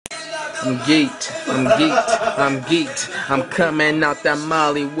I'm geeked, I'm geeked, I'm geeked. I'm coming out that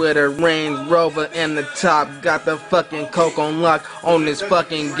Molly with a Range Rover in the top. Got the fucking coke on lock on this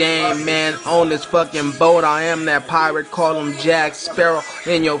fucking game, man. On this fucking boat, I am that pirate. Call him Jack Sparrow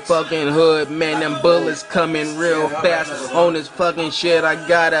in your fucking hood, man. Them bullets coming real fast on this fucking shit. I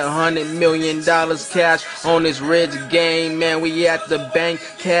got $100 million cash on this rich game, man. We at the bank,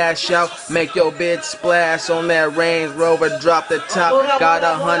 cash out, make your bitch splash on that Range Rover. Drop the top, got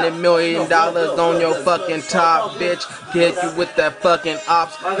 $100 million on your fucking top, bitch. Hit you with that fucking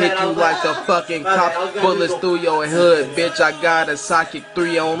ops, hit you like the fucking cops. Bullets through your hood, bitch. I got a Psychic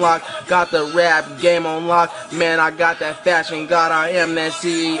 3 on lock, got the rap game on lock, man. I got that fashion god, I am that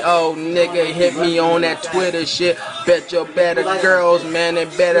CEO, nigga. Hit me on that Twitter shit. Bet your better girls, man, and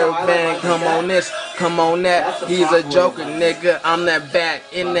better man. Come on this, come on that. He's a joker, nigga. I'm that bat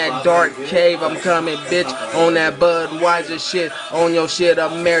in that dark cave. I'm coming, bitch, on that Budweiser shit, on your shit,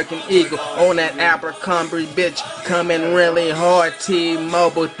 American Eagle, on that Abercrombie, bitch. Coming really hard,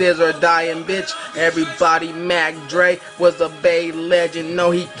 T-Mobile, this or dying, bitch. Everybody, Mac Dre was a Bay legend.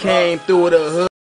 No, he came through the hood.